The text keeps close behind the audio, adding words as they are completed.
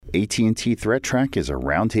AT&T Threat Track is a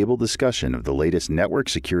roundtable discussion of the latest network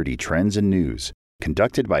security trends and news,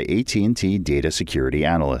 conducted by AT&T data security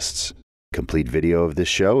analysts. Complete video of this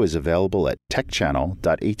show is available at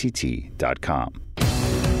techchannel.att.com.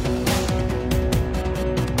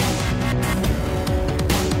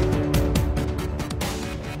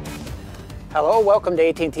 Hello, welcome to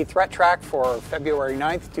AT&T Threat Track for February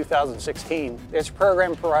 9th, 2016. This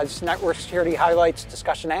program provides network security highlights,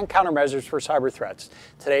 discussion, and countermeasures for cyber threats.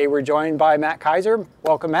 Today we're joined by Matt Kaiser.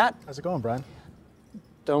 Welcome, Matt. How's it going, Brian?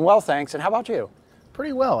 Doing well, thanks. And how about you?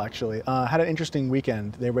 Pretty well, actually. Had an interesting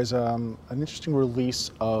weekend. There was an interesting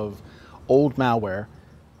release of old malware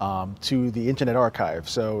to the Internet Archive.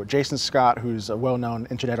 So Jason Scott, who's a well-known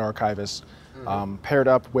Internet archivist, paired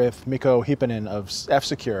up with Mikko Hyppinen of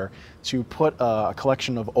F-Secure to put a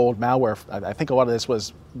collection of old malware. I think a lot of this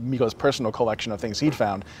was Mikko's personal collection of things he'd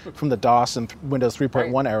found from the DOS and Windows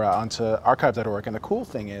 3.1 era onto archive.org. And the cool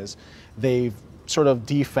thing is they've sort of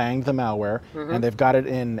defanged the malware and they've got it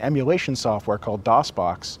in emulation software called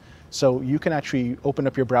DOSBox. So you can actually open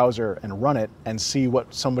up your browser and run it and see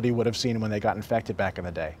what somebody would have seen when they got infected back in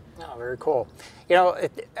the day. Oh, very cool. You know,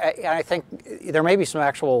 I think there may be some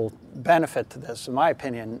actual benefit to this, in my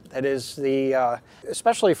opinion. That is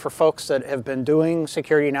especially for folks that have been doing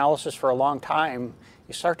security analysis for a long time,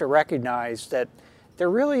 you start to recognize that there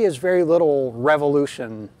really is very little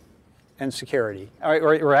revolution in security,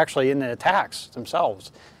 or actually in the attacks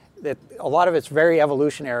themselves. That a lot of it's very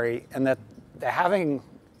evolutionary, and that having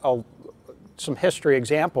some history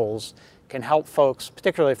examples can help folks,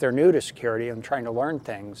 particularly if they're new to security and trying to learn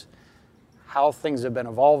things, how things have been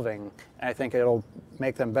evolving. And I think it'll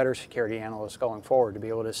make them better security analysts going forward to be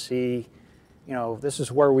able to see, you know, this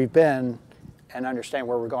is where we've been and understand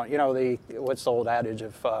where we're going. You know, what's the old adage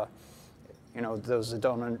of, you know, those that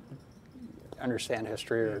don't understand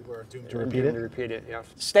history we're doomed to repeat it. Yeah.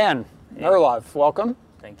 Stan Merlov, welcome.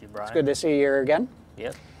 Thank you, Brian. It's good to see you here again.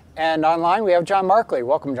 Yes. And online we have John Markley.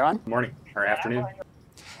 Welcome, John. Morning or afternoon.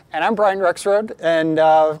 And I'm Brian Rexroad, and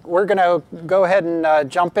we're going to go ahead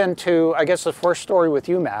and jump into, I guess, the first story with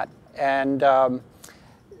you, Matt. And I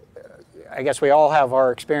guess we all have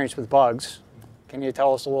our experience with bugs. Can you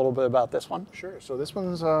tell us a little bit about this one? Sure. So this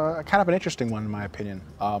one's kind of an interesting one, in my opinion.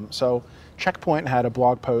 So Check Point had a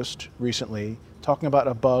blog post recently talking about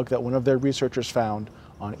a bug that one of their researchers found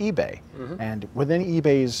on eBay. And within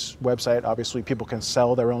eBay's website, obviously, people can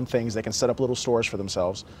sell their own things. They can set up little stores for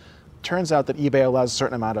themselves. Turns out that eBay allows a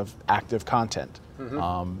certain amount of active content.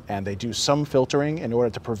 And they do some filtering in order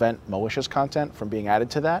to prevent malicious content from being added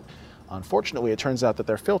to that. Unfortunately, it turns out that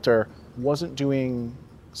their filter wasn't doing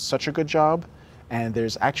such a good job. And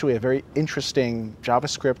there's actually a very interesting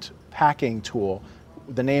JavaScript packing tool,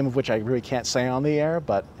 the name of which I really can't say on the air,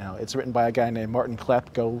 but you know, it's written by a guy named Martin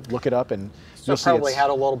Klepp. Go look it up and you'll see. So probably had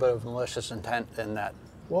a little bit of malicious intent in that.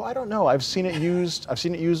 Well, I don't know. I've seen it used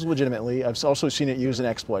legitimately. I've also seen it used in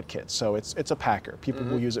exploit kits. So it's a packer. People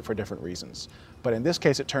will use it for different reasons. But in this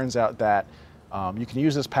case, it turns out that you can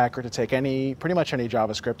use this packer to take pretty much any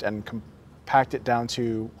JavaScript and compact it down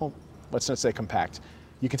to, well, let's not say compact.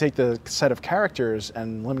 You can take the set of characters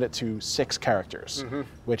and limit it to 6 characters,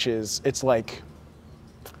 which is, it's like,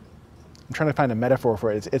 I'm trying to find a metaphor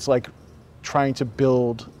for it. It's like trying to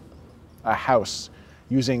build a house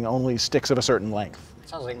using only sticks of a certain length.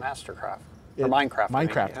 Sounds like Mastercraft. Or Minecraft.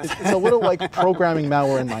 Minecraft. I mean. It's a little like programming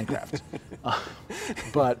malware in Minecraft.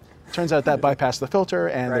 But it turns out that bypassed the filter,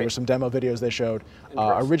 and there were some demo videos they showed.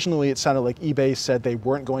 Originally, it sounded like eBay said they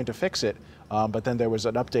weren't going to fix it, but then there was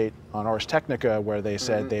an update on Ars Technica where they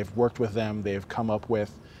said they've worked with them, they've come up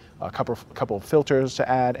with a couple of filters to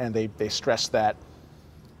add, and they stressed that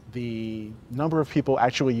the number of people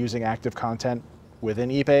actually using active content within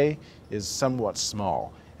eBay is somewhat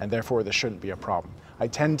small, and therefore this shouldn't be a problem. I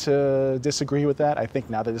tend to disagree with that. I think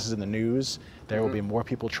now that this is in the news, there will be more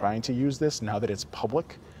people trying to use this now that it's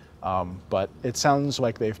public. But it sounds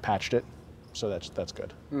like they've patched it, so that's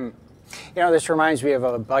good. You know, this reminds me of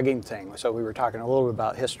a bugging thing. So we were talking a little bit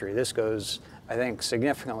about history. This goes, I think,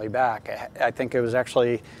 significantly back. I think it was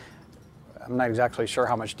actually, I'm not exactly sure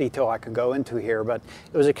how much detail I could go into here, but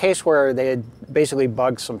it was a case where they had basically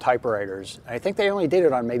bugged some typewriters. I think they only did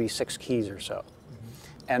it on maybe 6 keys or so.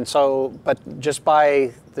 And so, but just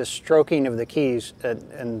by the stroking of the keys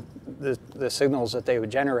and the signals that they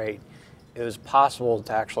would generate, it was possible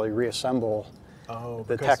to actually reassemble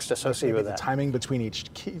the text associated with that. The timing between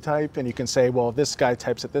each key type, and you can say, well, this guy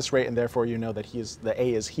types at this rate, and therefore you know that the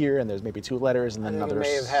A is here, and there's maybe 2 letters, and then another C.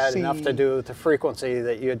 It may have had enough to do with the frequency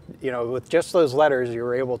that you know, with just those letters, you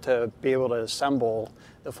were able to assemble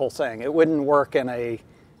the full thing. It wouldn't work in a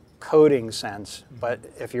coding sense, but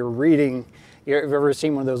if you're reading, You've ever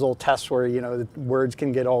seen one of those little tests where, the words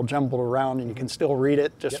can get all jumbled around and you can still read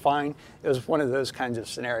it just fine? It was one of those kinds of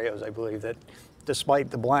scenarios, I believe, that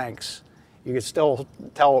despite the blanks, you could still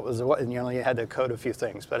tell it was what, and you only had to code a few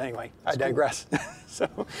things. But anyway, I digress. So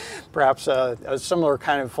perhaps a similar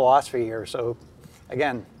kind of philosophy here. So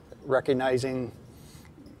again, recognizing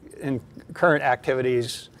in current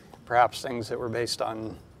activities, perhaps things that were based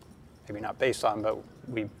on, maybe not based on, but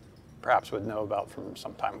we perhaps would know about from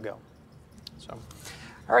some time ago. So,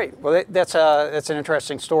 all right, well, that's an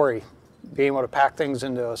interesting story, being able to pack things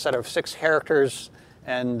into a set of 6 characters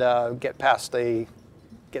and get past the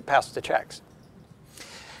checks.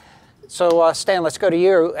 So Stan, let's go to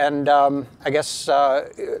you. And I guess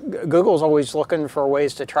Google's always looking for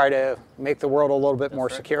ways to try to make the world a little bit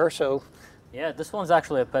more secure. So, yeah, this one's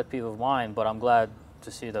actually a pet peeve of mine, but I'm glad to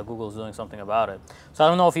see that Google's doing something about it. So I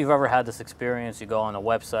don't know if you've ever had this experience. You go on a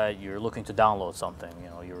website, you're looking to download something.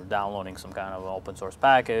 You're downloading some kind of open source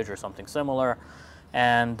package or something similar,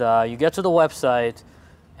 and you get to the website,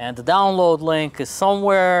 and the download link is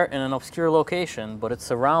somewhere in an obscure location, but it's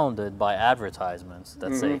surrounded by advertisements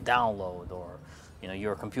that say download, or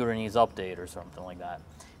your computer needs update or something like that.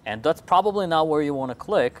 And that's probably not where you want to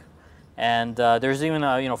click. And there's even,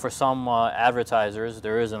 for some advertisers,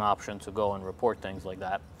 there is an option to go and report things like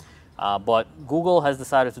that. But Google has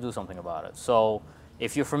decided to do something about it. So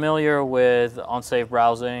if you're familiar with unsafe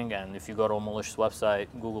browsing, and if you go to a malicious website,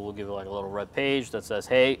 Google will give you like a little red page that says,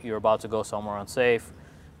 hey, you're about to go somewhere unsafe.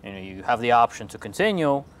 You have the option to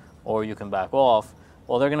continue, or you can back off.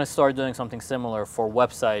 Well, they're going to start doing something similar for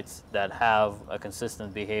websites that have a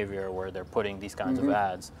consistent behavior where they're putting these kinds of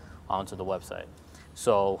ads onto the website.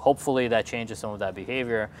 So hopefully that changes some of that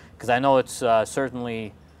behavior, because I know it's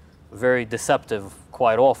certainly very deceptive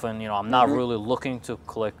quite often. I'm not really looking to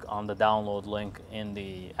click on the download link in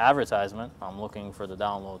the advertisement. I'm looking for the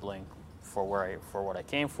download link for what I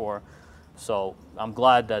came for. So I'm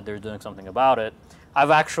glad that they're doing something about it.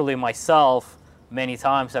 I've actually myself many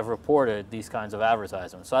times have reported these kinds of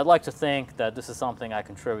advertisements. So I'd like to think that this is something I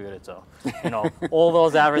contributed to. All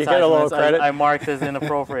those advertisements I marked as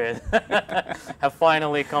inappropriate have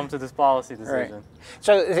finally come to this policy decision. Right.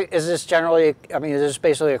 So is this generally, is this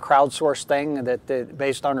basically a crowdsourced thing that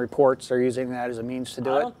based on reports, they're using that as a means to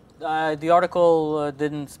do it? The article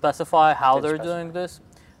didn't specify how they're doing this,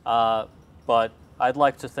 but I'd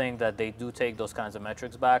like to think that they do take those kinds of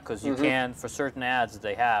metrics back, because you can, for certain ads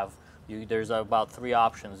they have, there's about 3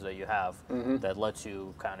 options that you have that lets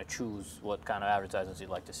you kind of choose what kind of advertisements you'd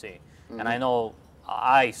like to see. And I know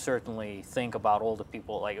I certainly think about all the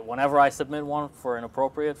people, like whenever I submit one for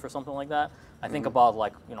inappropriate for something like that, I think about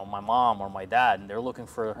my mom or my dad, and they're looking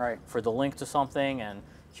for the link to something, and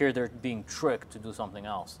here they're being tricked to do something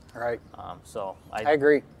else. Right. So I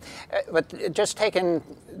agree. But just taking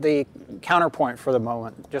the counterpoint for the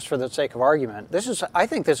moment, just for the sake of argument, I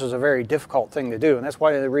think this is a very difficult thing to do, and that's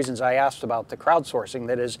one of the reasons I asked about the crowdsourcing.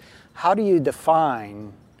 That is, how do you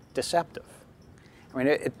define deceptive?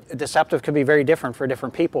 Deceptive could be very different for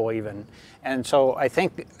different people even. And so I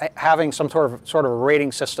think having some sort of a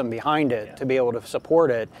rating system behind it to be able to support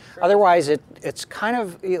it. Otherwise, it's kind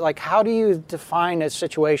of like, how do you define a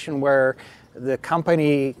situation where the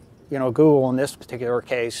company, Google in this particular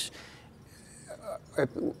case,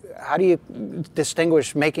 how do you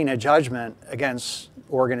distinguish making a judgment against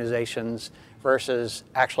organizations versus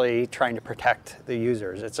actually trying to protect the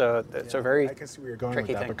users? It's a very I can see where you're going with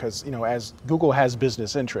tricky that, thing. because as Google has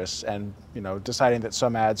business interests, and deciding that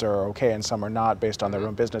some ads are okay and some are not based on their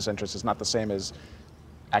own business interests is not the same as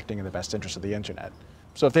acting in the best interest of the internet.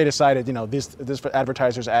 So if they decided this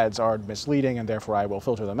advertiser's ads are misleading and therefore I will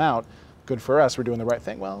filter them out, good for us, we're doing the right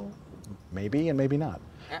thing. Well, maybe and maybe not.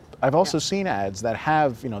 I've also seen ads that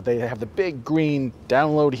have, they have the big green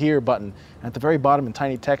download here button, and at the very bottom in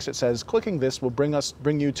tiny text it says, clicking this will bring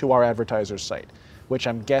you to our advertiser's site, which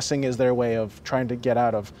I'm guessing is their way of trying to get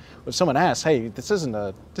out of, if someone asks, hey, this isn't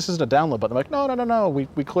a download button, I'm like, no,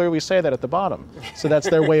 we clearly say that at the bottom. So that's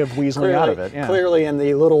their way of weaseling out of it. Yeah. Clearly in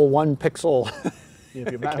the little 1 pixel. If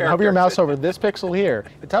you hover your mouse over this pixel here,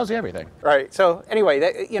 it tells you everything. Right. So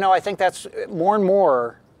anyway, I think that's more and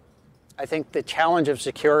more. I think the challenge of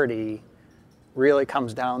security really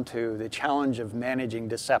comes down to the challenge of managing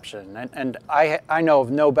deception. And I know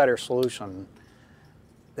of no better solution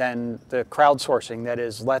than the crowdsourcing, that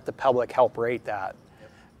is, let the public help rate that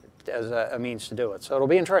as a means to do it. So it'll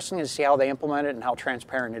be interesting to see how they implement it and how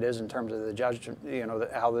transparent it is in terms of the judgment,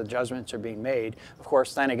 how the judgments are being made. Of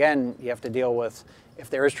course, then again, you have to deal with,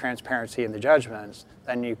 if there is transparency in the judgments,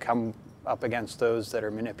 then you come up against those that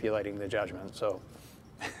are manipulating the judgment. So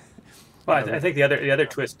Well, I think the other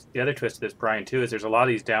twist to this, Brian, too, is there's a lot of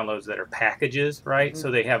these downloads that are packages, right?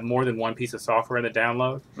 So they have more than one piece of software in the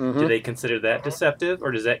download. Do they consider that deceptive,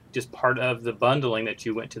 or is that just part of the bundling that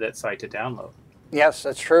you went to that site to download? Yes,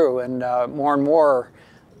 that's true, and more,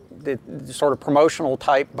 the sort of promotional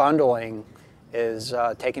type bundling is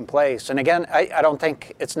taking place. And again, I don't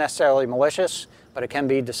think it's necessarily malicious, but it can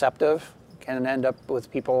be deceptive. Can end up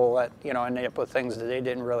with people that end up with things that they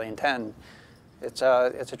didn't really intend. It's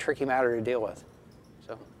a tricky matter to deal with.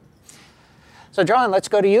 So John, let's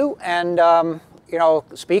go to you. And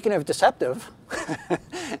speaking of deceptive,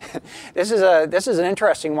 this is an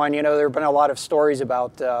interesting one. There have been a lot of stories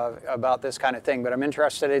about this kind of thing, but I'm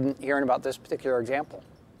interested in hearing about this particular example.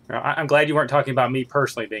 I'm glad you weren't talking about me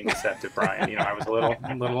personally being deceptive, Brian. I was a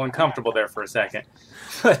little uncomfortable there for a second.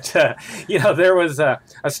 But, there was a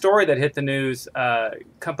story that hit the news. A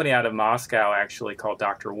company out of Moscow, actually, called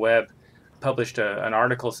Dr. Web, published an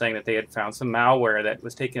article saying that they had found some malware that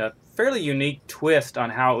was taking a fairly unique twist on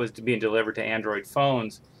how it was being delivered to Android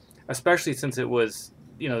phones, especially since it was,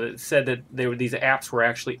 it said that these apps were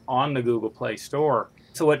actually on the Google Play Store.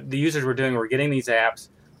 So what the users were doing were getting these apps,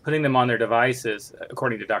 putting them on their devices,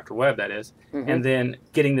 according to Dr. Web, that is, and then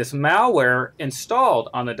getting this malware installed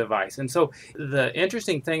on the device. And so the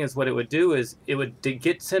interesting thing is what it would do is it would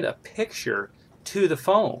send a picture to the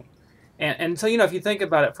phone. And so, if you think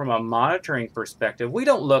about it from a monitoring perspective, we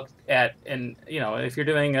don't look at, if you're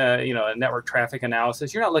doing a network traffic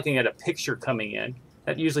analysis, you're not looking at a picture coming in.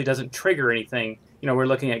 That usually doesn't trigger anything. We're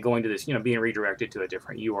looking at going to this, being redirected to a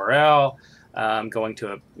different URL, going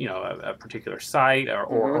to a particular site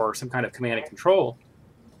or some kind of command and control.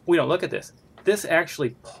 We don't look at this. This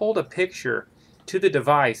actually pulled a picture to the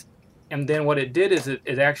device, and then what it did is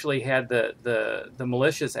it actually had the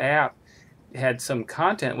malicious app had some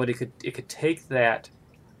content where it could take that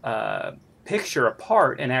picture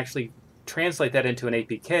apart and actually translate that into an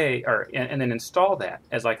APK and then install that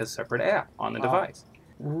as like a separate app on the device.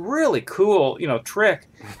 Really cool, trick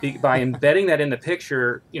by embedding that in the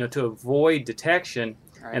picture, to avoid detection,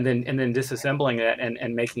 and then disassembling that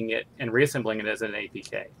and making it and reassembling it as an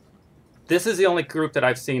APK. This is the only group that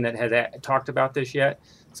I've seen that has talked about this yet.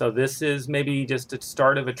 So this is maybe just a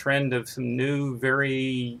start of a trend of some new,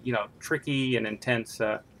 very tricky and intense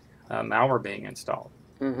malware being installed.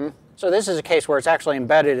 So this is a case where it's actually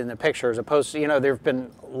embedded in the picture, as opposed to there have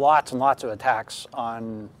been lots and lots of attacks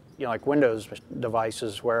on like Windows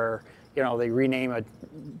devices where they rename a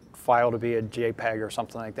file to be a JPEG or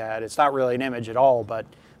something like that. It's not really an image at all, but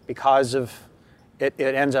because of it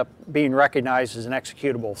ends up being recognized as an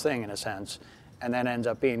executable thing in a sense, and then ends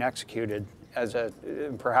up being executed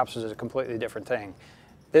perhaps as a completely different thing.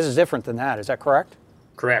 This is different than that. Is that correct?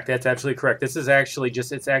 Correct. That's absolutely correct. This is actually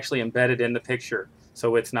it's actually embedded in the picture.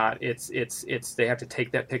 So it's not. It's they have to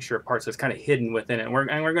take that picture apart. So it's kind of hidden within it. And we're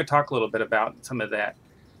going to talk a little bit about some of that.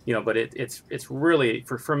 But it's really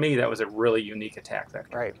for me that was a really unique attack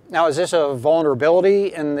vector. Right. Now, is this a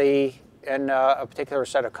vulnerability in a particular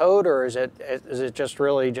set of code, or is it just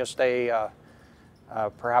really just a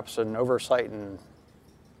perhaps an oversight and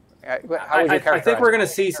how would you characterize I think we're going to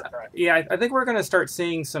it? see. I think we're going to start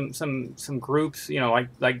seeing some groups,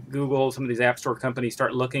 like Google, some of these app store companies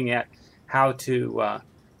start looking at how to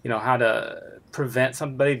prevent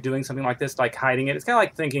somebody doing something like this, like hiding it. It's kind of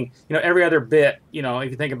like thinking, every other bit,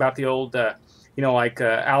 if you think about the old, like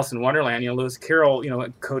Alice in Wonderland, Lewis Carroll,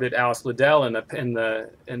 coded Alice Liddell in the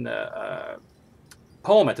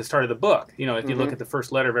poem at the start of the book. If you look at the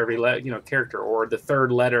first letter of every character, or the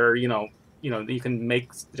third letter, you can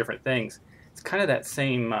make different things. It's kind of that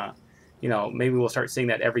same, maybe we'll start seeing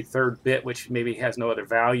that every third bit, which maybe has no other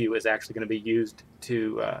value, is actually going to be used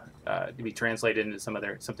to be translated into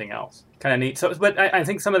something else. Kind of neat. So, but I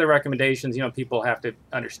think some of the recommendations, people have to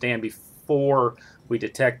understand before we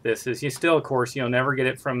detect this is you still, of course, never get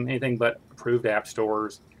it from anything but approved app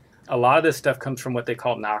stores. A lot of this stuff comes from what they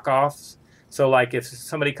call knockoffs. So, like if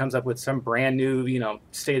somebody comes up with some brand new,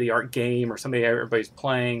 state-of-the-art game or somebody everybody's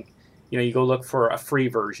playing, you go look for a free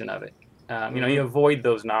version of it. You avoid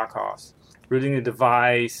those knockoffs, rooting the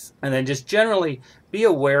device, and then just generally be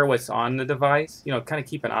aware what's on the device. Kind of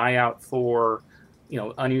keep an eye out for,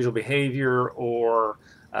 unusual behavior, or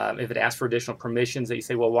if it asks for additional permissions that you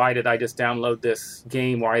say, well, why did I just download this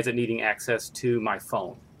game? Why is it needing access to my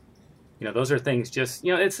phone? Those are things just,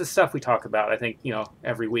 it's the stuff we talk about, I think,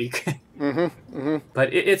 every week.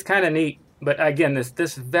 But it's kind of neat. But again,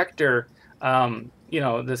 this vector,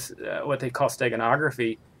 this what they call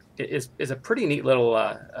steganography is a pretty neat little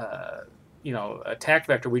attack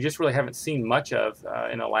vector we just really haven't seen much of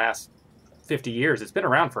in the last 50 years. It's been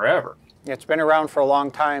around forever. It's been around for a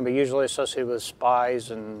long time, but usually associated with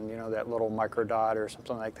spies and, you know, that little microdot or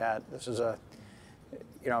something like that. This is a,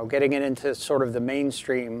 you know, getting it into sort of the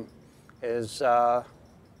mainstream is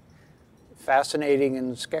fascinating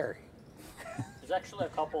and scary. There's actually a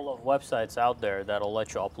couple of websites out there that'll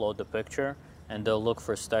let you upload the picture, and they'll look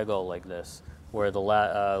for stego like this, where the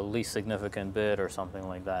least significant bit or something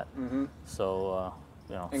like that. Mm-hmm. So,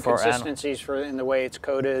 you know, inconsistencies in the way it's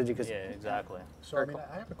coded. Yeah, exactly. So I mean,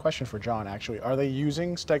 I have a question for John, actually. Are they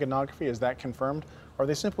using steganography? Is that confirmed? Or are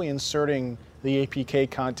they simply inserting the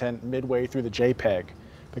APK content midway through the JPEG?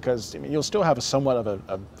 Because I mean, you'll still have a somewhat of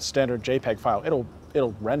a standard JPEG file.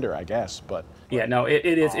 It'll render, I guess, but... Yeah, no, it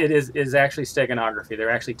is actually steganography. They're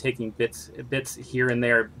actually taking bits here and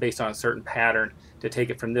there based on a certain pattern to take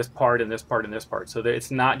it from this part and this part and this part. So that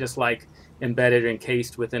it's not just like embedded or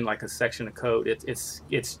encased within like a section of code.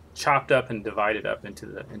 It's chopped up and divided up into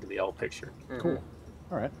the L picture. Cool.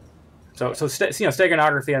 All right. So you know,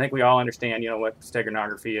 steganography. I think we all understand, you know, what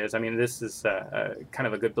steganography is. I mean, this is kind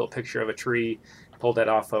of a good built picture of a tree. Pulled that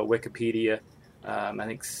off of Wikipedia. I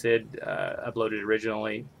think Sid uploaded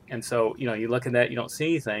originally. And so, you know, you look at that, you don't see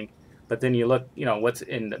anything, but then you look, you know, what's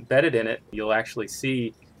embedded in it, you'll actually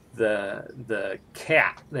see the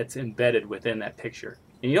cat that's embedded within that picture.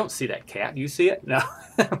 And you don't see that cat. Do you see it? No,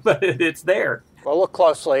 but it's there. Well, look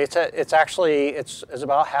closely. It's actually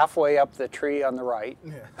about halfway up the tree on the right.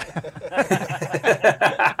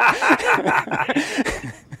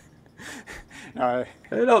 I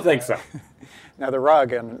don't think so. Now the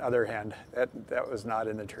rug, on the other hand, that was not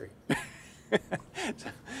in the tree.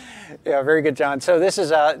 Yeah, very good, John. So this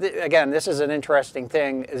is again, this is an interesting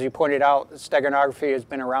thing. As you pointed out, steganography has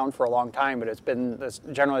been around for a long time, but it's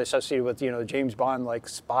generally associated with, you know, James Bond like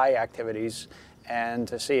spy activities, and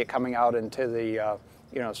to see it coming out into the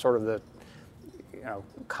you know, sort of the, you know,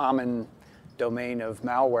 common domain of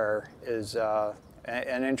malware is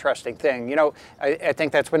an interesting thing. You know, I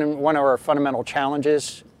think that's been one of our fundamental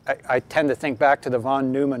challenges. I tend to think back to the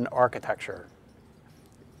von Neumann architecture.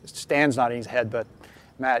 Stan's nodding his head, but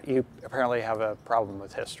Matt, you apparently have a problem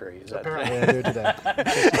with history. Is that apparently I do today.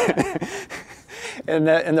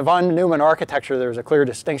 In the von Neumann architecture, there's a clear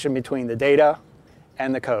distinction between the data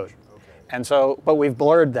and the code. Okay. And so, but we've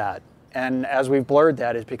blurred that. And as we've blurred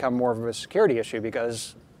that, it's become more of a security issue,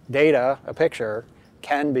 because data, a picture,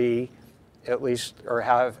 can be at least, or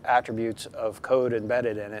have attributes of code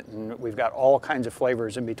embedded in it. And we've got all kinds of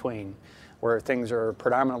flavors in between, where things are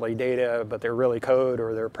predominantly data, but they're really code,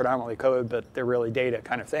 or they're predominantly code, but they're really data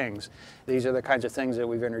kind of things. These are the kinds of things that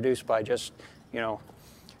we've introduced by just, you know,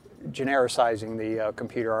 genericizing the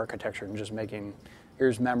computer architecture and just making,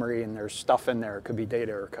 here's memory and there's stuff in there. It could be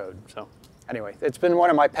data or code. So anyway, it's been one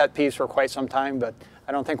of my pet peeves for quite some time, but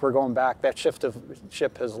I don't think we're going back. That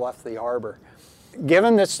ship has left the harbor.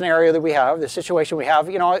 Given the scenario that we have, the situation we have,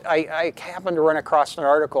 you know, I happened to run across an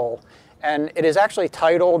article, and it is actually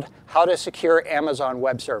titled "How to Secure Amazon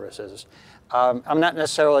Web Services." I'm not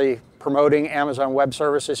necessarily promoting Amazon Web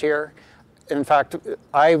Services here. In fact,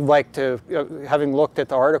 I like to, having looked at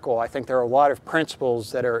the article, I think there are a lot of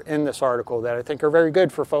principles that are in this article that I think are very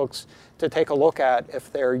good for folks to take a look at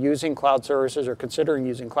if they're using cloud services or considering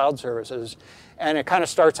using cloud services. And it kind of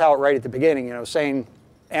starts out right at the beginning, you know, saying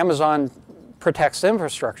Amazon protects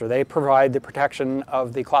infrastructure. They provide the protection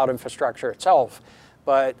of the cloud infrastructure itself,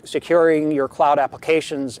 but securing your cloud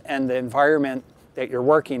applications and the environment that you're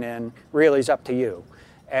working in really is up to you.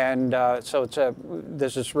 And so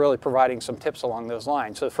this is really providing some tips along those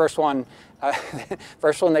lines. So the first one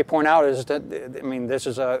they point out is that, I mean, this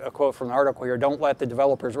is a quote from the article here, "Don't let the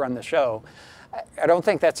developers run the show." I don't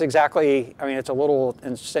think that's exactly, I mean, it's a little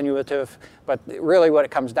insinuative, but really what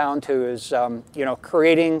it comes down to is, you know,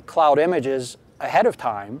 creating cloud images ahead of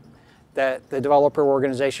time that the developer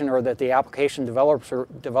organization or that the application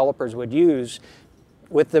developers would use,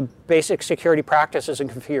 with the basic security practices and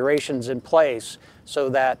configurations in place, so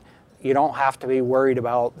that you don't have to be worried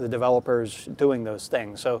about the developers doing those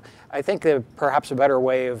things. So I think that perhaps a better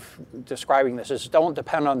way of describing this is, don't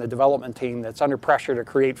depend on the development team that's under pressure to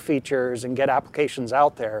create features and get applications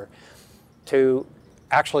out there to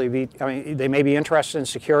actually be, I mean, they may be interested in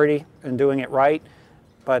security and doing it right,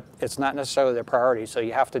 but it's not necessarily their priority. So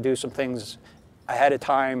you have to do some things ahead of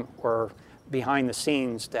time or behind the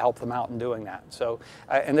scenes to help them out in doing that. So,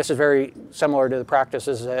 and this is very similar to the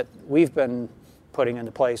practices that we've been putting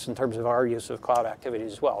into place in terms of our use of cloud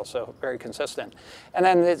activities as well, so very consistent. And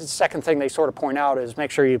then the second thing they sort of point out is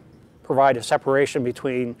make sure you provide a separation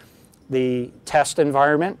between the test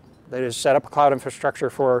environment, that is set up a cloud infrastructure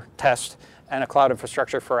for test, and a cloud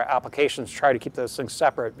infrastructure for applications. Try to keep those things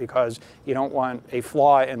separate, because you don't want a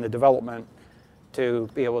flaw in the development to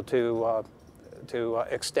be able to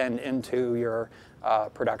extend into your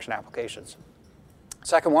production applications.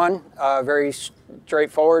 Second one, very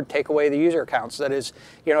straightforward, take away the user accounts. That is,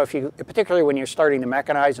 particularly when you're starting to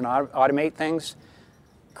mechanize and automate things,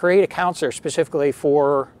 create accounts that are specifically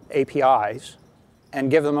for APIs and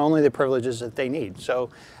give them only the privileges that they need. So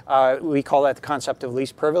we call that the concept of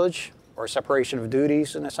least privilege, or separation of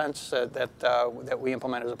duties, in a sense, that we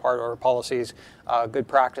implement as a part of our policies, good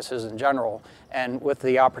practices in general. And with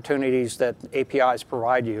the opportunities that APIs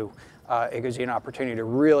provide you, it gives you an opportunity to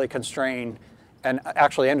really constrain and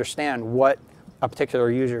actually understand what a particular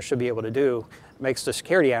user should be able to do. It makes the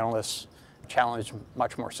security analyst's challenge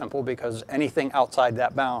much more simple, because anything outside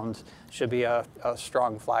that bound should be a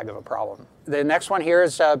strong flag of a problem. The next one here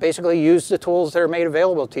is basically use the tools that are made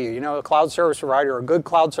available to you. A cloud service provider, a good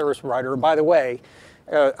cloud service provider, and by the way,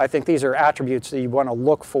 I think these are attributes that you want to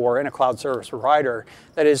look for in a cloud service provider.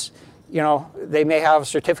 That is, they may have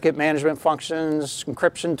certificate management functions,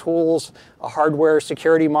 encryption tools, hardware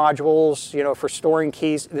security modules, for storing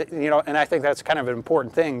keys, and I think that's kind of an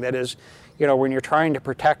important thing. That is, when you're trying to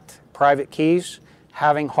protect private keys,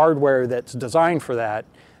 having hardware that's designed for that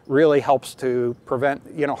really helps to prevent,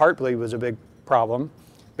 Heartbleed was a big problem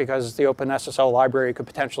because the OpenSSL library could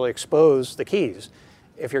potentially expose the keys.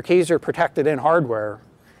 If your keys are protected in hardware,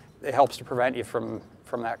 it helps to prevent you from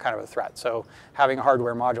that kind of a threat. So having a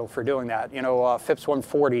hardware module for doing that, FIPS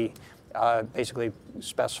 140 basically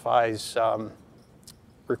specifies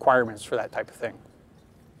requirements for that type of thing.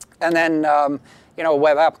 And then,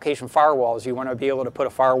 web application firewalls. You want to be able to put a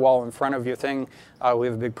firewall in front of your thing. We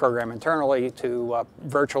have a big program internally to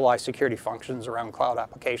virtualize security functions around cloud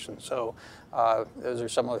applications. So those are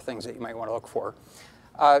some of the things that you might want to look for.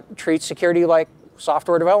 Treat security like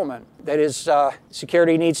software development. That is,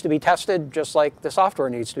 security needs to be tested just like the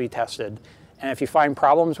software needs to be tested. And if you find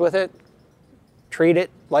problems with it, treat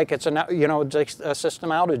it like it's just a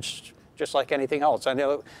system outage, just like anything else. I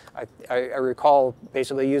know, I recall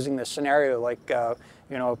basically using this scenario like, a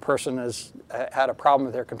person has had a problem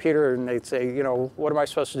with their computer and they'd say, what am I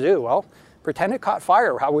supposed to do? Well, pretend it caught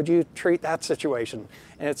fire. How would you treat that situation?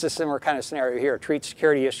 And it's a similar kind of scenario here. Treat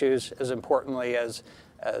security issues as importantly as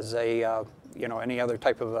any other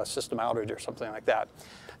type of a system outage or something like that.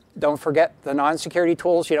 Don't forget the non-security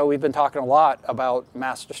tools. We've been talking a lot about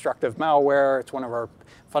mass destructive malware. It's one of our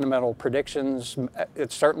fundamental predictions.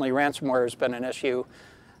 It's certainly ransomware has been an issue.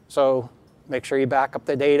 So make sure you back up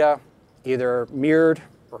the data, either mirrored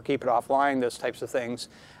or keep it offline, those types of things.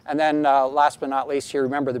 And then last but not least, you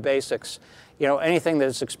remember the basics. Anything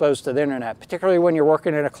that's exposed to the internet, particularly when you're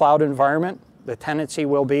working in a cloud environment, the tendency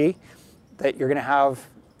will be that you're going to have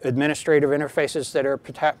administrative interfaces that are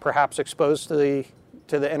perhaps exposed to the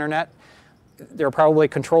internet. There are probably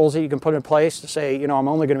controls that you can put in place to say, I'm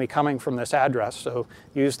only going to be coming from this address, so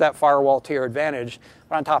use that firewall to your advantage.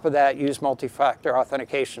 But on top of that, use multi-factor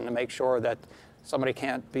authentication to make sure that somebody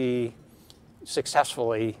can't be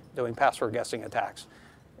successfully doing password guessing attacks.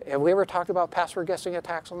 Have we ever talked about password guessing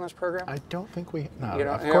attacks on this program? I don't think we, no,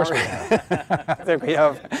 of course we have. I think we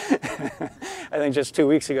have. I think just 2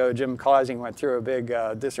 weeks ago, Jim Clausing went through a big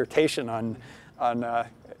dissertation on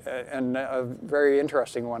and a very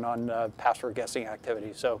interesting one on password guessing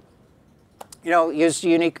activity. So, use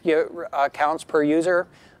unique accounts per user,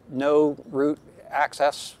 no root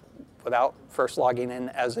access without first logging in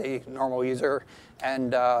as a normal user,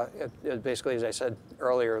 and it basically, as I said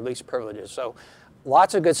earlier, least privileges. So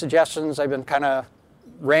lots of good suggestions. I've been kind of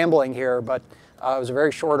rambling here, but it was a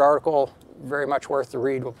very short article, very much worth the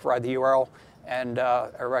read. We'll provide the URL, and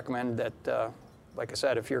I recommend that, like I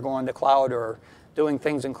said, if you're going to cloud or doing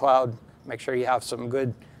things in cloud, make sure you have some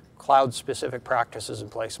good cloud-specific practices in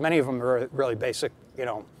place. Many of them are really basic,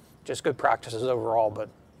 just good practices overall, but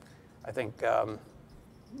I think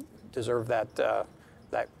deserve that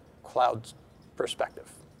that cloud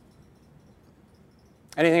perspective.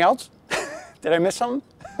 Anything else? Did I miss something?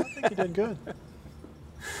 I think you did good.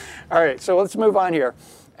 All right, so let's move on here.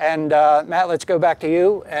 And Matt, let's go back to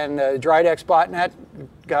you. And Dridex botnet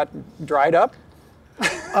got dried up?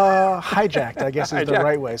 Hijacked, I guess, is the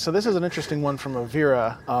right way. So this is an interesting one from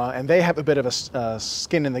Avira, and they have a bit of a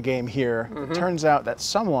skin in the game here. Mm-hmm. It turns out that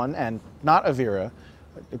someone, and not Avira,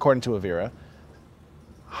 according to Avira,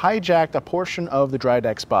 hijacked a portion of the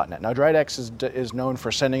Dridex botnet. Now, Dridex is known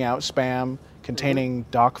for sending out spam containing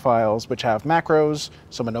doc files which have macros.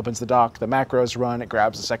 Someone opens the doc, the macros run, it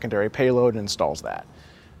grabs the secondary payload and installs that.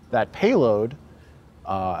 That payload,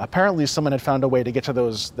 apparently someone had found a way to get to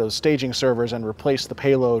those staging servers and replace the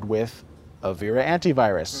payload with Avira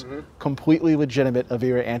antivirus. Mm-hmm. Completely legitimate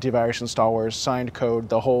Avira antivirus installers, signed code,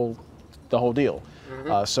 the whole deal.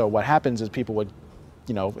 Mm-hmm. So what happens is people would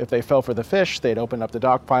you know, if they fell for the fish, they'd open up the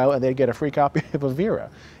doc file and they'd get a free copy of Avira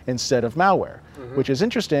instead of malware, which is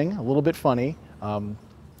interesting, a little bit funny.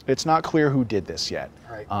 It's not clear who did this yet.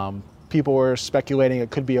 Right. People were speculating it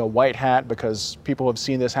could be a white hat because people have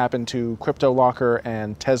seen this happen to CryptoLocker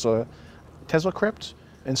and Tesla Crypt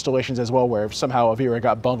installations as well, where somehow Avira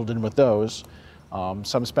got bundled in with those.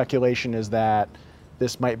 Some speculation is that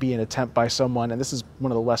this might be an attempt by someone, and this is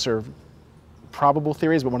one of the lesser probable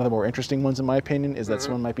theories, but one of the more interesting ones in my opinion, is that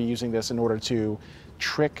someone might be using this in order to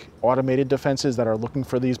trick automated defenses that are looking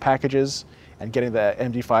for these packages and getting the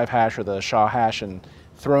MD5 hash or the SHA hash and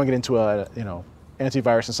throwing it into a, you know,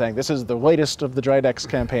 antivirus and saying, this is the latest of the Dridex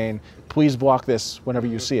campaign, please block this whenever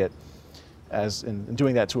you see it, as in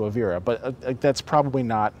doing that to Avira. But that's probably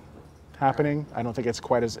not happening. I don't think it's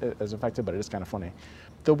quite as effective, but it is kind of funny.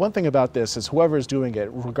 The one thing about this is whoever is doing it,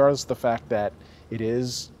 regardless of the fact that it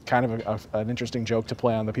is kind of an interesting joke to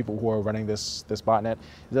play on the people who are running this botnet,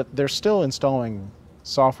 that they're still installing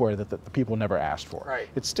software that the people never asked for. Right.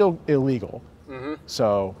 It's still illegal.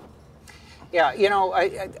 So. Yeah, you know,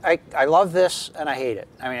 I love this and I hate it.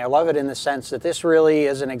 I mean, I love it in the sense that this really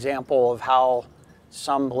is an example of how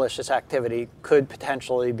some malicious activity could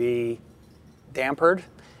potentially be dampered.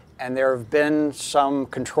 And there have been some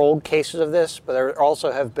controlled cases of this, but there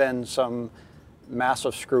also have been some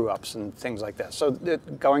massive screw-ups and things like this. So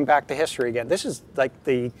going back to history again, this is like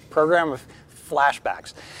the program of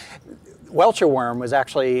flashbacks. Welcher worm was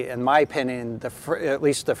actually, in my opinion, at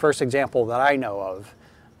least the first example that I know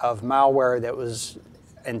of malware that was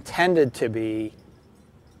intended to be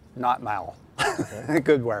not mal,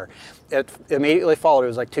 goodware. It immediately followed. It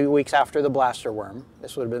was like 2 weeks after the blaster worm.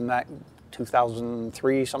 This would have been that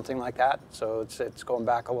 2003, something like that. So it's going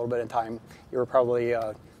back a little bit in time. You were probably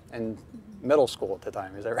in middle school at the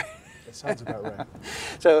time, is that right? It sounds about right.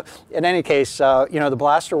 So in any case, you know, the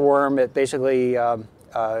blaster worm, it basically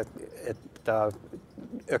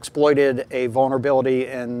exploited a vulnerability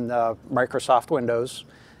in Microsoft Windows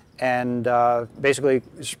and basically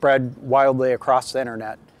spread wildly across the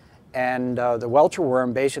internet. And the Welcher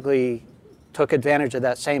worm basically took advantage of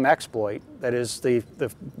that same exploit. That is, the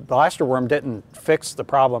blaster worm didn't fix the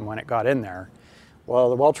problem when it got in there. Well,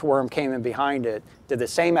 the Welcher worm came in behind it, did the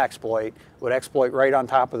same exploit, would exploit right on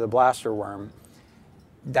top of the blaster worm,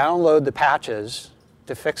 download the patches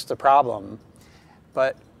to fix the problem,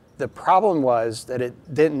 but the problem was that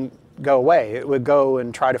it didn't go away. It would go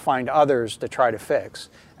and try to find others to try to fix.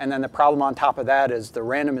 And then the problem on top of that is the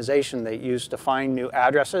randomization they used to find new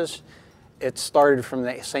addresses, it started from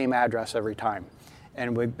the same address every time.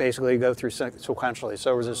 And would basically go through sequentially.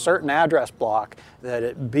 So there was a certain address block that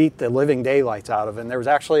it beat the living daylights out of. And there was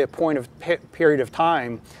actually a period of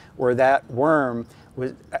time where that worm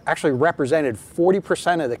was actually represented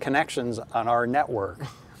 40% of the connections on our network.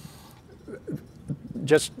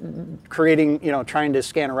 Just creating, you know, trying to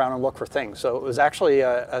scan around and look for things. So it was actually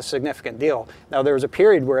a significant deal. Now there was a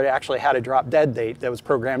period where it actually had a drop dead date that was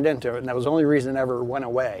programmed into it, and that was the only reason it ever went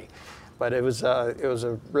away. But it was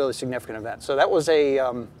a really significant event. So that was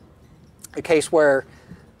a case where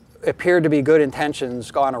it appeared to be good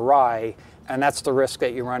intentions gone awry, and that's the risk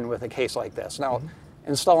that you run with a case like this. Now,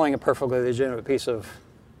 installing a perfectly legitimate piece of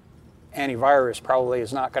antivirus probably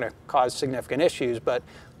is not going to cause significant issues, but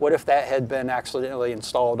what if that had been accidentally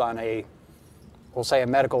installed on we'll say a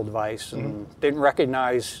medical device and didn't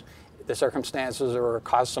recognize the circumstances or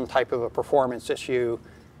caused some type of a performance issue?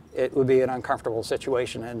 It would be an uncomfortable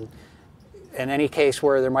situation. And in any case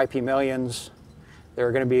where there might be millions, there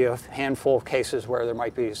are going to be a handful of cases where there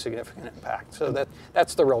might be a significant impact. So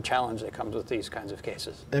that's the real challenge that comes with these kinds of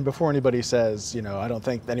cases. And before anybody says, you know, I don't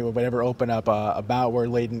think anyone would ever open up a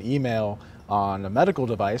malware-laden email on a medical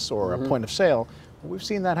device or a point of sale, we've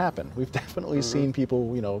seen that happen. We've definitely seen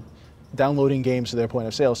people, you know, downloading games to their point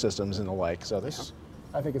of sale systems and the like. So this,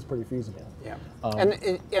 I think, is pretty feasible. Yeah.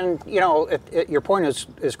 And you know, your point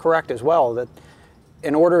is correct as well, that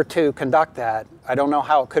in order to conduct that, I don't know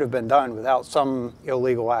how it could have been done without some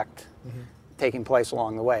illegal act taking place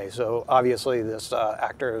along the way. So obviously this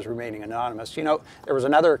actor is remaining anonymous. You know, there was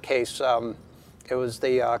another case, it was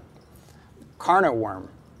the Carno worm,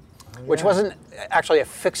 which wasn't actually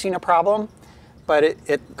fixing a problem, but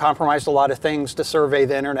it compromised a lot of things to survey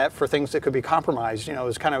the internet for things that could be compromised. You know, it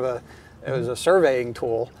was kind of it was a surveying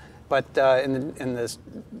tool, but in this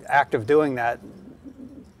act of doing that,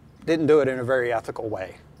 didn't do it in a very ethical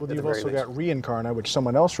way. Well, you've also got Reincarna, which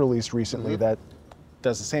someone else released recently that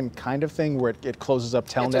does the same kind of thing where it closes up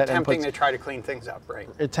Telnet. It's attempting to try to clean things up, right?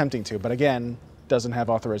 Attempting to, but again, doesn't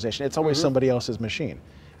have authorization. It's always somebody else's machine.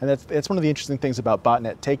 And that's one of the interesting things about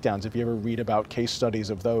botnet takedowns. If you ever read about case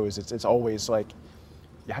studies of those, it's always like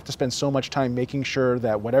You have to spend so much time making sure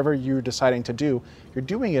that whatever you're deciding to do, you're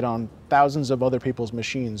doing it on thousands of other people's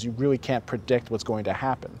machines. You really can't predict what's going to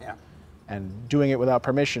happen. Yeah. And doing it without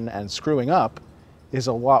permission and screwing up is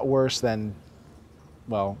a lot worse than,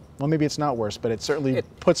 well, maybe it's not worse, but it certainly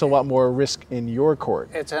puts a lot more risk in your court.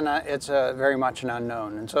 It's a very much an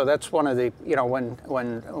unknown, and so that's one of the,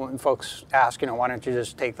 when folks ask, why don't you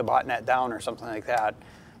just take the botnet down or something like that,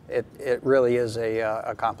 it really is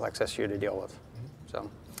a complex issue to deal with. So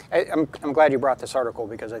I'm glad you brought this article,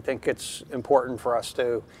 because I think it's important for us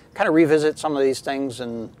to kind of revisit some of these things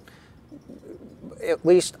and at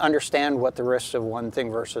least understand what the risks of one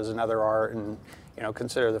thing versus another are, and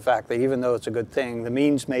consider the fact that even though it's a good thing, the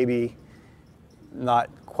means may be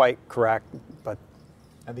not quite correct, but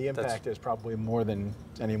and the impact is probably more than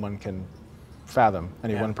anyone can fathom,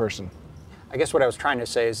 any one person. I guess what I was trying to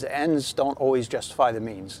say is the ends don't always justify the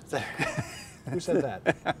means. Who said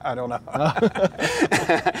that? I don't know.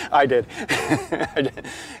 I did.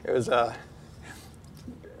 It was.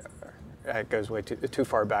 It goes way too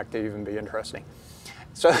far back to even be interesting.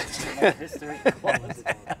 So.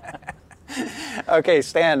 Okay,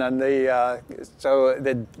 Stan, on the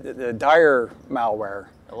the Dyer malware.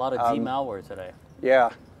 A lot of D malware today.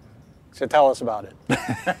 Yeah. So tell us about it.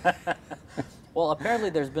 Well, apparently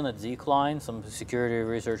there's been a decline. Some security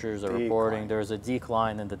researchers are reporting there's a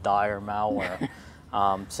decline in the Dyer malware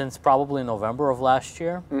since probably November of last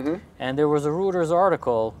year. Mm-hmm. And there was a Reuters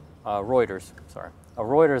article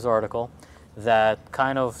that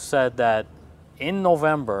kind of said that in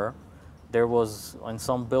November there was, in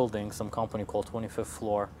some building, some company called 25th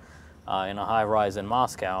Floor in a high-rise in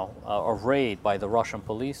Moscow, a raid by the Russian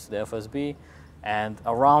police, the FSB. And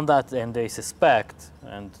around that, and they suspect,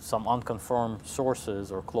 and some unconfirmed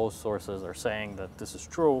sources or close sources are saying that this is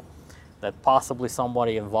true, that possibly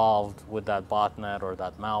somebody involved with that botnet or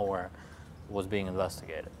that malware was being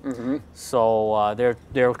investigated. Mm-hmm. So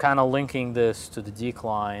they're kind of linking this to the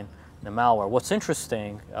decline in the malware. What's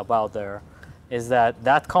interesting about there is that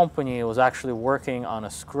that company was actually working on a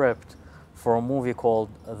script for a movie called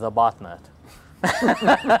The Botnet.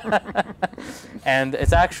 And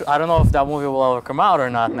it's actually, I don't know if that movie will ever come out or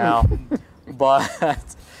not now,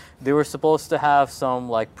 but they were supposed to have some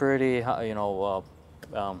like pretty,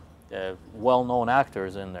 well-known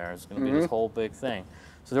actors in there. It's going to be this whole big thing.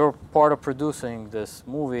 So they were part of producing this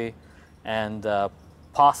movie, and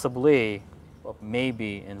possibly,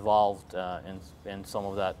 maybe involved in some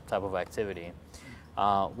of that type of activity.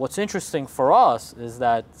 What's interesting for us is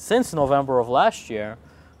that since November of last year,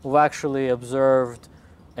 we've actually observed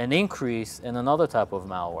an increase in another type of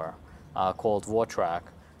malware called Vortrack,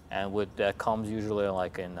 and that comes usually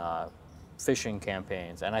like in phishing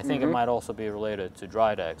campaigns. And I think it might also be related to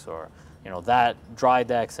Drydex, or that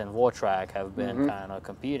Drydex and Vortrack have been kind of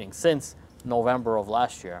competing since November of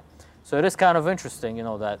last year. So it is kind of interesting,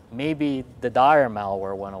 that maybe the Dyer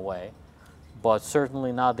malware went away, but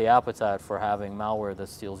certainly not the appetite for having malware that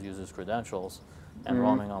steals users' credentials and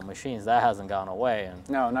running on machines. That hasn't gone away. And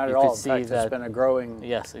no, not at all. In fact, it's been a growing.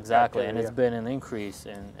 Yes, exactly, and it's been an increase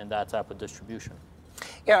in that type of distribution.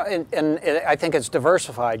 Yeah, and I think it's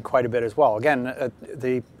diversified quite a bit as well. Again,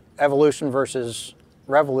 the evolution versus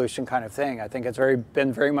revolution kind of thing. I think it's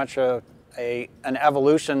been very much an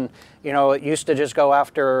evolution. It used to just go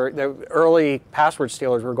after, the early password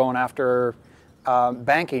stealers were going after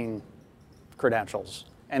banking credentials,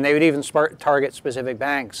 and they would even target specific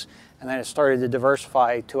banks. And then it started to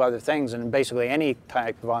diversify to other things, and basically any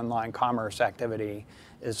type of online commerce activity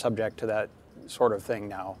is subject to that sort of thing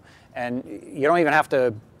now. And you don't even have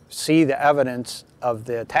to see the evidence of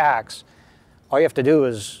the attacks. All you have to do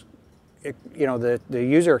is, the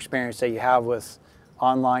user experience that you have with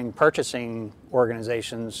online purchasing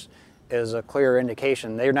organizations is a clear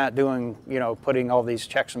indication. They're not doing, putting all these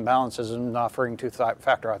checks and balances and offering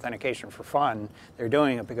two-factor authentication for fun. They're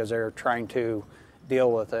doing it because they're trying to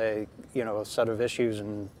deal with a set of issues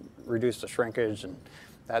and reduce the shrinkage and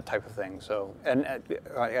that type of thing. So, and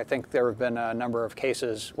I think there have been a number of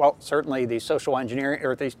cases. Well, certainly the social engineering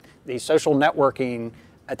or the social networking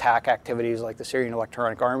attack activities, like the Syrian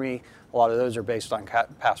Electronic Army. A lot of those are based on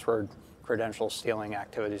password credential stealing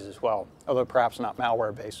activities as well, although perhaps not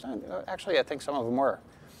malware based. Actually, I think some of them were,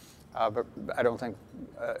 but I don't think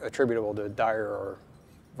attributable to Dyer or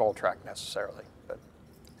Vortrack necessarily. But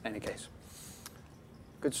in any case.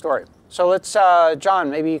 Good story. So let's,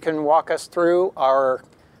 John, maybe you can walk us through our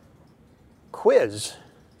quiz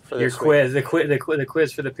for this quiz, the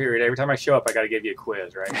quiz for the period. Every time I show up, I got to give you a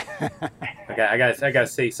quiz, right? I got to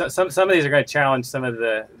see. Some of these are going to challenge some of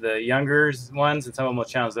the younger ones, and some of them will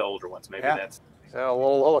challenge the older ones. Maybe that's So a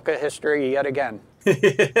little look at history yet again.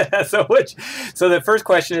 So the first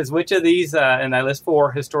question is, which of these, and I list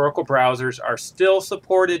 4 historical browsers, are still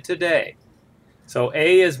supported today? So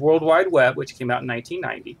A is World Wide Web, which came out in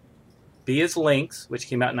 1990. B is Lynx, which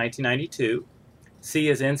came out in 1992. C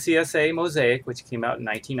is NCSA Mosaic, which came out in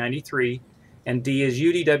 1993. And D is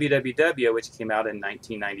UDWWW, which came out in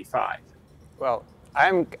 1995. Well,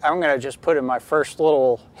 I'm going to just put in my first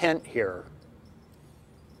little hint here.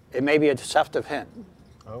 It may be a deceptive hint.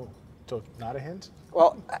 Oh, so not a hint?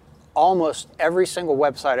 Well, almost every single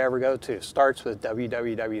website I ever go to starts with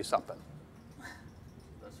www something.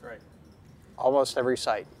 That's right. Almost every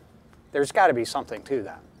site. There's got to be something to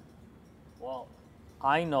that. Well,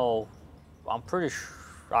 I'm pretty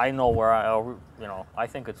sure I know where I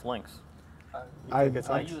think it's Lynx. I use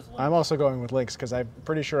Lynx. I'm also going with Lynx because I'm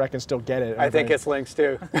pretty sure I can still get it. I think it's Lynx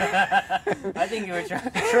too. I think you were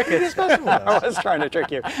trying to trick it. I was trying to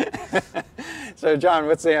trick you. So, John,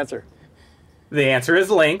 what's the answer? The answer is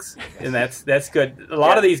Lynx, and that's good. A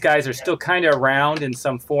lot of these guys are still kind of around in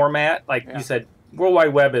some format. Like you said, World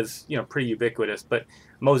Wide Web is pretty ubiquitous, but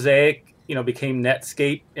Mosaic became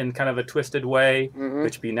Netscape in kind of a twisted way,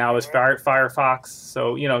 which now is Firefox.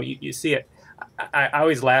 So you see it. I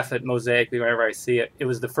always laugh at Mosaic whenever I see it. It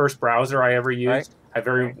was the first browser I ever used. Right. I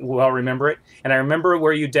very well remember it. And I remember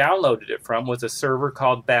where you downloaded it from was a server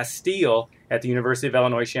called Bastille at the University of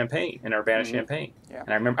Illinois Champaign, in Urbana-Champaign. Yeah.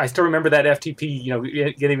 And I still remember that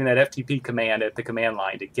FTP, getting that FTP command at the command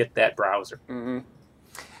line to get that browser.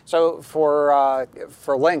 So for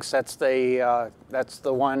Lynx, that's the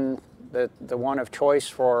one of choice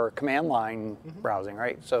for command line browsing,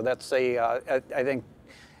 right? So that's I think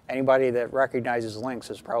anybody that recognizes Lynx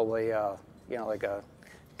is probably like a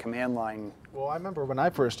command line. Well, I remember when I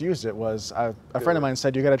first used it was a friend of mine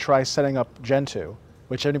said you got to try setting up Gentoo,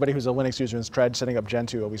 which anybody who's a Linux user has tried setting up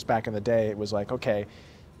Gentoo, at least back in the day. It was like, okay,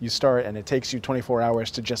 you start and it takes you 24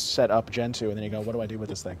 hours to just set up Gentoo, and then you go, what do I do with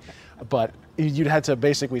this thing? But you'd had to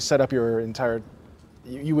basically set up your entire.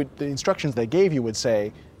 The instructions they gave you would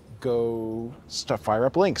say, go fire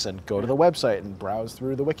up Lynx and go to the website and browse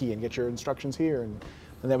through the wiki and get your instructions here, and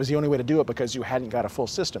that was the only way to do it because you hadn't got a full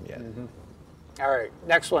system yet. All right,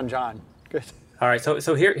 next one, John. Good. All right,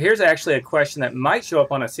 so here's actually a question that might show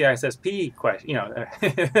up on a CISSP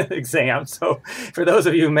exam. So for those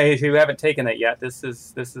of you who haven't taken it yet, this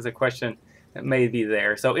is a question that may be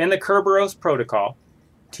there. So in the Kerberos protocol,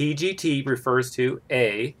 TGT refers to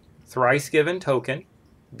A, thrice given token,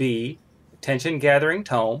 B, attention gathering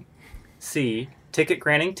tome, C, ticket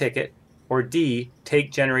granting ticket, or D,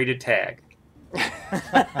 take generated tag.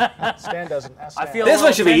 Stan doesn't. I feel this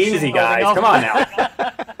one should be easy, guys. Come on now.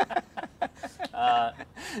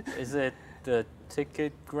 Is it the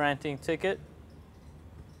ticket granting ticket?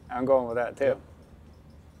 I'm going with that too.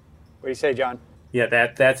 What do you say, John? Yeah,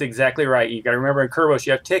 that's exactly right. You got to remember in Kerberos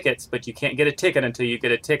you have tickets, but you can't get a ticket until you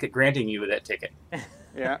get a ticket granting you that ticket.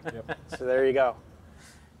 Yeah. Yep. So there you go.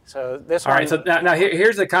 So this All one. right, so now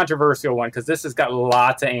here's a controversial one because this has got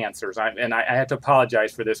lots of answers, and I have to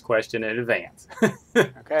apologize for this question in advance.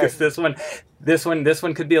 Okay. This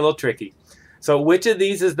one could be a little tricky. So which of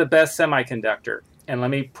these is the best semiconductor? And let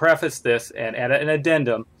me preface this and add an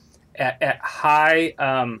addendum at high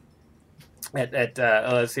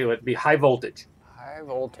let's see, it would be high voltage. High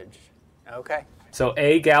voltage. Okay. So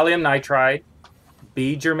A, gallium nitride,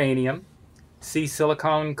 B, germanium, C,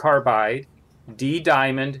 silicon carbide, D,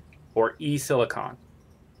 diamond, or E, silicon.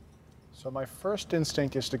 So my first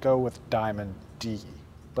instinct is to go with diamond D,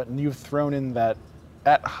 but you've thrown in that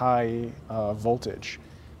at high voltage,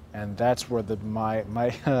 and that's where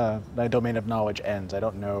my domain of knowledge ends. I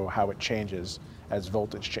don't know how it changes as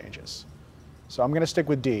voltage changes. So I'm going to stick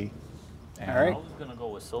with D. All right. I was going to go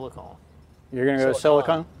with silicon. You're going to go with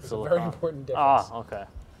silicon? It's a very important difference. Ah, okay.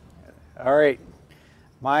 All right.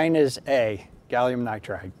 Mine is A, gallium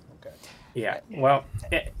nitride. Okay. Yeah, well,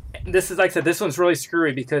 this is, like I said, this one's really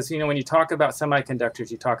screwy because, when you talk about semiconductors,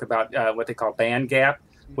 you talk about what they call band gap,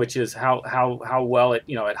 which is how well it,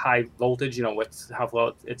 at high voltage, how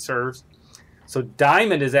well it serves. So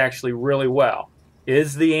diamond is actually really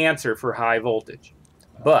is the answer for high voltage.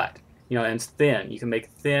 But, and it's thin. You can make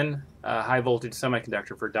thin high voltage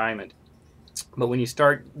semiconductor for diamond. But when you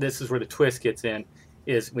start, this is where the twist gets in,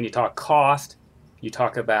 is when you talk cost, you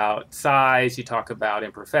talk about size, you talk about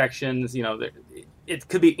imperfections, it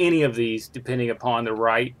could be any of these depending upon the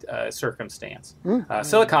right circumstance.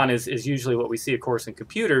 Silicon is usually what we see, of course, in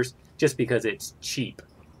computers just because it's cheap.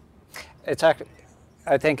 It's actually,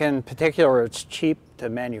 I think in particular, it's cheap to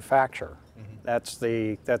manufacture. That's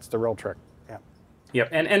the real trick. Yeah. Yep,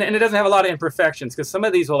 and it doesn't have a lot of imperfections because some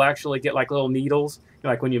of these will actually get like little needles.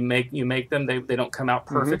 Like when you make them, they don't come out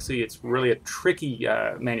perfect. So it's really a tricky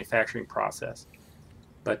manufacturing process.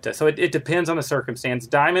 But so it depends on the circumstance.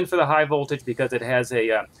 Diamond for the high voltage because it has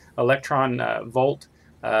a electron volt.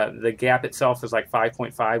 The gap itself is like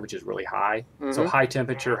 5.5, which is really high. So high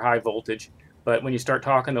temperature, high voltage. But when you start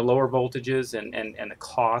talking the lower voltages and the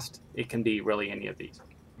cost, it can be really any of these.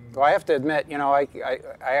 Well, I have to admit, I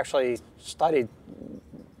actually studied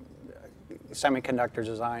semiconductor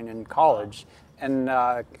design in college, and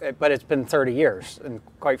but it's been 30 years, and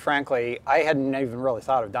quite frankly, I hadn't even really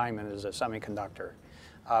thought of diamond as a semiconductor.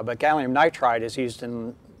 But gallium nitride is used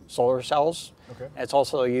in solar cells. Okay. It's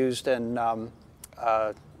also used in gallium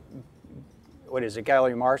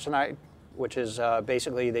arsenide, which is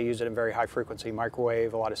basically they use it in very high frequency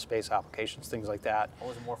microwave, a lot of space applications, things like that. I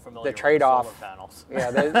was more familiar The trade-off, with solar panels.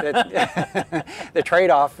 Yeah, the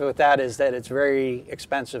trade-off with that is that it's very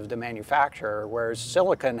expensive to manufacture, whereas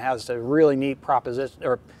silicon has a really neat proposition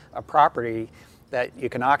or a property that you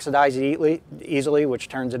can oxidize it easily, which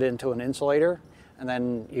turns it into an insulator, and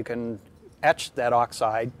then you can etch that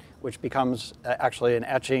oxide, which becomes actually an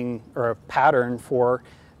etching or a pattern for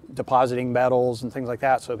depositing metals and things like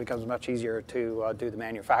that, so it becomes much easier to do the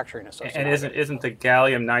manufacturing associated. And isn't the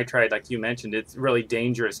gallium nitride, like you mentioned, it's really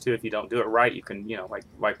dangerous too. If you don't do it right, you can like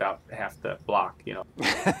wipe out half the block. Yeah,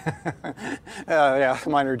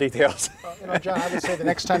 minor details. John, I would say the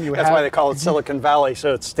next time you That's why they call it Silicon Valley,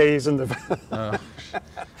 so it stays in the.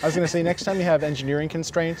 I was going to say next time you have engineering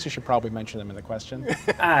constraints, you should probably mention them in the question.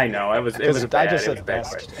 I know it was a bad, I just said it was a bad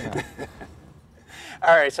best. question.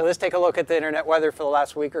 All right, so let's take a look at the internet weather for the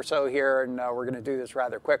last week or so here, and we're going to do this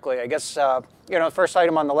rather quickly. I guess, the first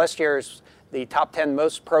item on the list here is the top 10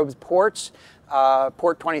 most probed ports.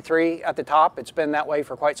 Port 23 at the top. It's been that way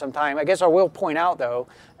for quite some time. I guess I will point out, though,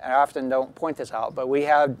 and I often don't point this out, but we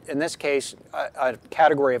have, in this case, a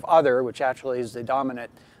category of other, which actually is the dominant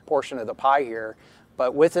portion of the pie here.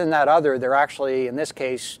 But within that other, there are actually, in this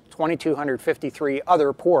case, 2,253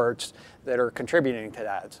 other ports that are contributing to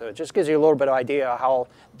that. So it just gives you a little bit of idea how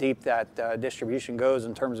deep that distribution goes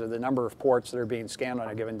in terms of the number of ports that are being scanned on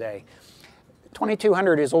a given day.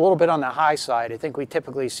 2,200 is a little bit on the high side. I think we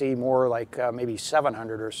typically see more like maybe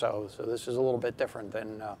 700 or so. So this is a little bit different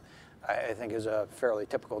than I think is a fairly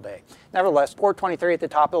typical day. Nevertheless, port 23 at the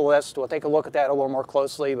top of the list. We'll take a look at that a little more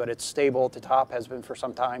closely, but it's stable at the top, has been for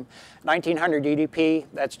some time. 1900 UDP,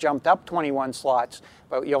 that's jumped up 21 slots,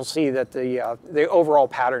 but you'll see that the overall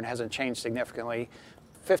pattern hasn't changed significantly.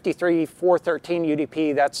 53413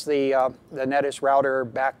 UDP, that's the Netis router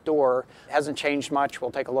backdoor. Hasn't changed much. We'll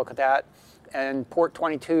take a look at that. And port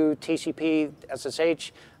 22 TCP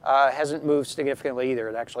SSH hasn't moved significantly either.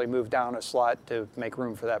 It actually moved down a slot to make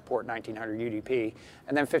room for that port 1900 UDP.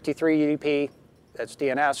 And then 53 UDP, that's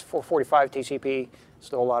DNS. 445 TCP,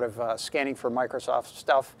 still a lot of scanning for Microsoft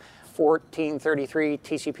stuff. 1433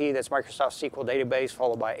 TCP, that's Microsoft SQL database,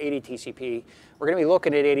 followed by 80 TCP. We're going to be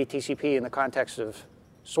looking at 80 TCP in the context of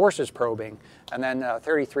sources probing, and then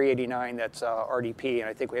 3389, that's RDP, and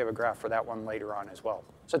I think we have a graph for that one later on as well.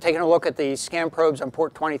 So taking a look at the scan probes on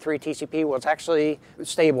port 23 TCP, well, it's actually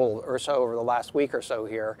stable or so over the last week or so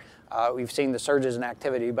here. We've seen the surges in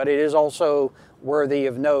activity, but it is also worthy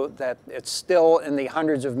of note that it's still in the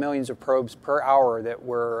hundreds of millions of probes per hour that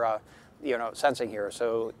we're sensing here.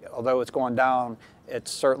 So although it's going down, it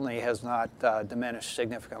certainly has not diminished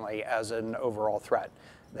significantly as an overall threat.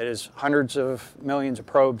 That is, hundreds of millions of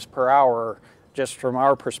probes per hour, just from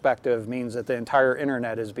our perspective, means that the entire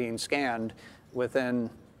internet is being scanned within,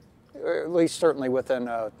 or at least certainly within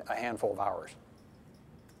a handful of hours.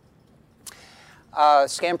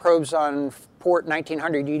 Scan probes on port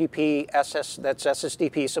 1900 UDP, that's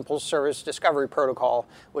SSDP, Simple Service Discovery Protocol,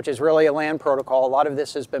 which is really a LAN protocol. A lot of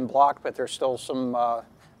this has been blocked, but there's still some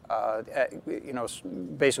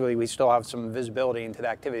basically we still have some visibility into the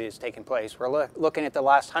activity that's taking place. We're looking at the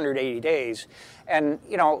last 180 days, and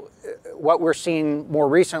what we're seeing more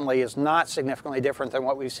recently is not significantly different than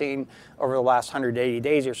what we've seen over the last 180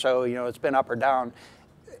 days or so. It's been up or down.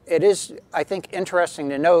 It is, I think, interesting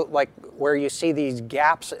to note, like, where you see these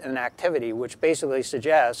gaps in activity, which basically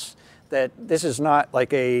suggests that this is not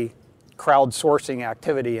like a crowdsourcing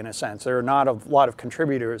activity in a sense. There are not a lot of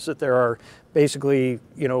contributors, that there are basically,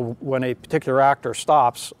 when a particular actor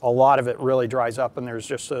stops, a lot of it really dries up and there's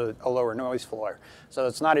just a lower noise floor. So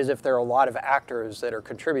it's not as if there are a lot of actors that are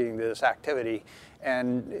contributing to this activity.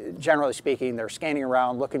 And generally speaking, they're scanning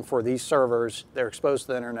around looking for these servers. They're exposed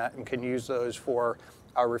to the internet and can use those for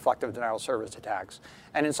reflective denial of service attacks.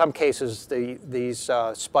 And in some cases, these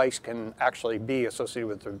spikes can actually be associated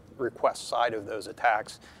with the request side of those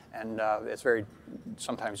attacks, and it's very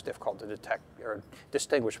sometimes difficult to detect or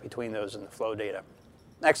distinguish between those in the flow data.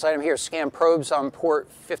 Next item here is scan probes on port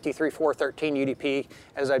 53413 UDP.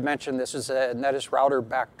 As I mentioned, this is a Netis router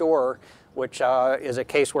backdoor, which is a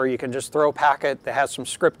case where you can just throw a packet that has some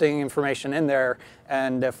scripting information in there,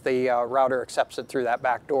 and if the router accepts it through that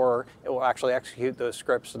backdoor, it will actually execute those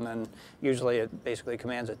scripts, and then usually it basically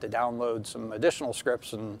commands it to download some additional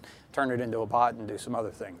scripts and turn it into a bot and do some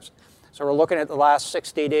other things. So we're looking at the last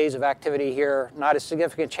 60 days of activity here. Not a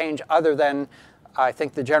significant change other than I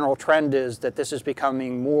think the general trend is that this is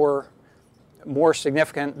becoming more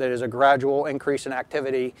significant, that is a gradual increase in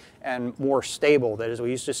activity, and more stable. That is,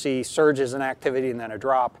 we used to see surges in activity and then a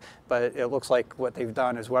drop, but it looks like what they've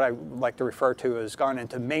done is what I like to refer to as gone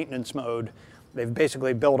into maintenance mode. They've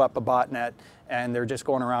basically built up a botnet, and they're just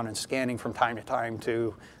going around and scanning from time to time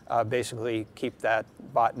to basically keep that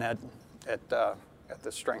botnet at the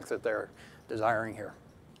strength that they're desiring here.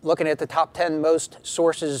 Looking at the top 10 most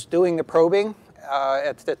sources doing the probing,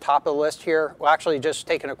 at the top of the list here, well, actually just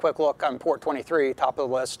taking a quick look on port 23, top of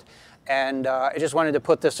the list, and I just wanted to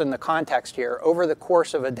put this in the context here. Over the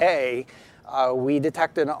course of a day, we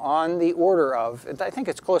detected on the order of, I think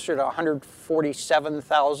it's closer to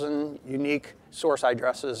 147,000 unique source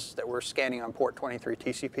addresses that we're scanning on port 23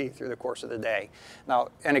 TCP through the course of the day. Now,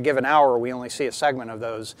 in a given hour, we only see a segment of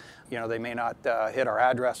those. You know, they may not hit our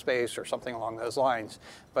address space or something along those lines,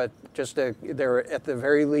 but just they're at the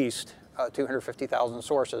very least 250,000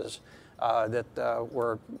 sources that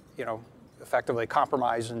were, you know, effectively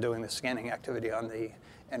compromised in doing the scanning activity on the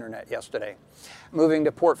internet yesterday. Moving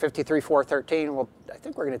to port 53413, well, I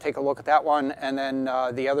think we're going to take a look at that one, and then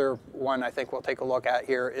the other one I think we'll take a look at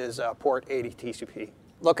here is port 80 TCP.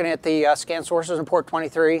 Looking at the scan sources in port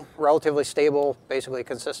 23, relatively stable, basically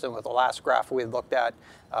consistent with the last graph we had looked at,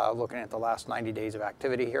 looking at the last 90 days of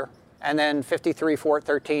activity here. And then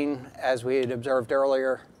 53413, as we had observed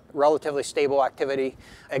earlier, relatively stable activity.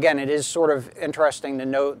 Again, it is sort of interesting to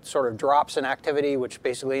note sort of drops in activity, which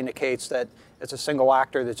basically indicates that it's a single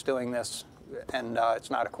actor that's doing this, and it's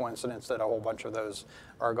not a coincidence that a whole bunch of those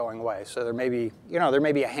are going away. So there may be, you know, there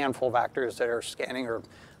may be a handful of actors that are scanning or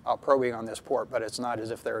probing on this port, but it's not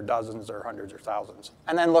as if there are dozens or hundreds or thousands.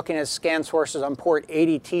 And then looking at scan sources on port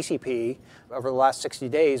 80 TCP over the last 60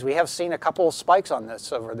 days, we have seen a couple of spikes on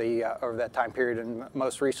this over that time period, and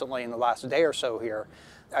most recently in the last day or so here.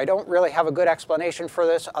 I don't really have a good explanation for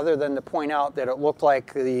this other than to point out that it looked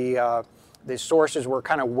like the sources were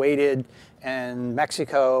kind of weighted in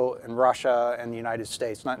Mexico and Russia and the United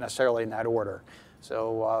States, not necessarily in that order.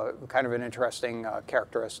 So kind of an interesting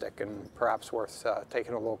characteristic, and perhaps worth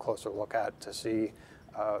taking a little closer look at to see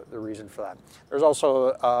the reason for that. There's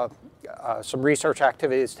also some research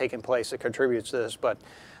activity that's taking place that contributes to this, but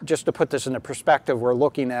just to put this into perspective, we're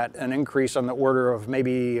looking at an increase on the order of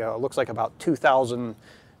maybe, looks like about 2,000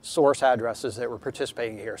 source addresses that were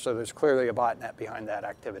participating here. So there's clearly a botnet behind that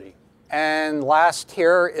activity. And last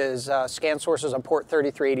here is scan sources on port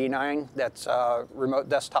 3389. That's remote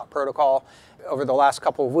desktop protocol. Over the last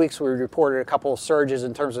couple of weeks, we reported a couple of surges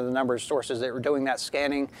in terms of the number of sources that were doing that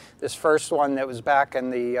scanning. This first one that was back in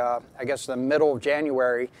the, I guess, the middle of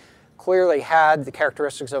January, clearly had the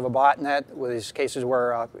characteristics of a botnet, with these cases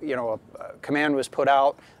where you know, a command was put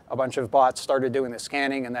out, a bunch of bots started doing the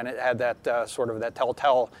scanning, and then it had that sort of that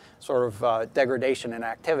telltale sort of degradation in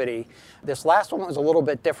activity. This last one was a little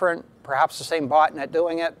bit different, perhaps the same botnet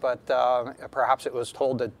doing it, but perhaps it was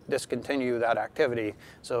told to discontinue that activity.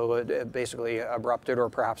 So it basically abrupted, or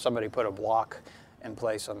perhaps somebody put a block in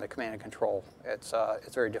place on the command and control. It's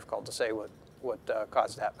very difficult to say what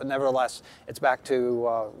caused that. But nevertheless, it's back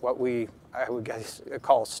to what I would guess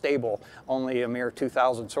call stable, only a mere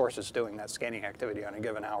 2,000 sources doing that scanning activity on a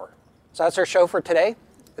given hour. So that's our show for today.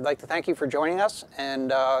 We'd like to thank you for joining us,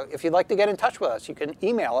 and if you'd like to get in touch with us, you can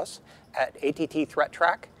email us at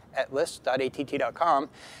attthreattrack@list.att.com,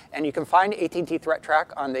 and you can find AT&T Threat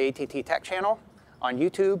Track on the ATT Tech channel, on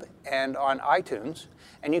YouTube, and on iTunes,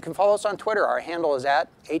 and you can follow us on Twitter. Our handle is at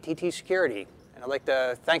ATT Security. And I'd like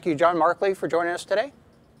to thank you, John Markley, for joining us today.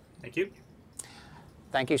 Thank you.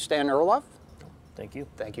 Thank you, Stan Erloff. Thank you.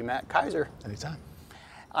 Thank you, Matt Kaiser. Anytime.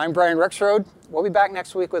 I'm Brian Rixrode. We'll be back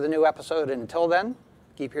next week with a new episode. And until then,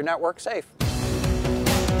 keep your network safe.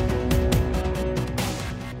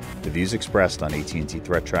 The views expressed on AT&T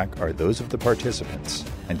Threat Track are those of the participants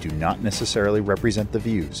and do not necessarily represent the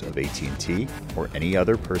views of AT&T or any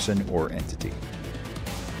other person or entity.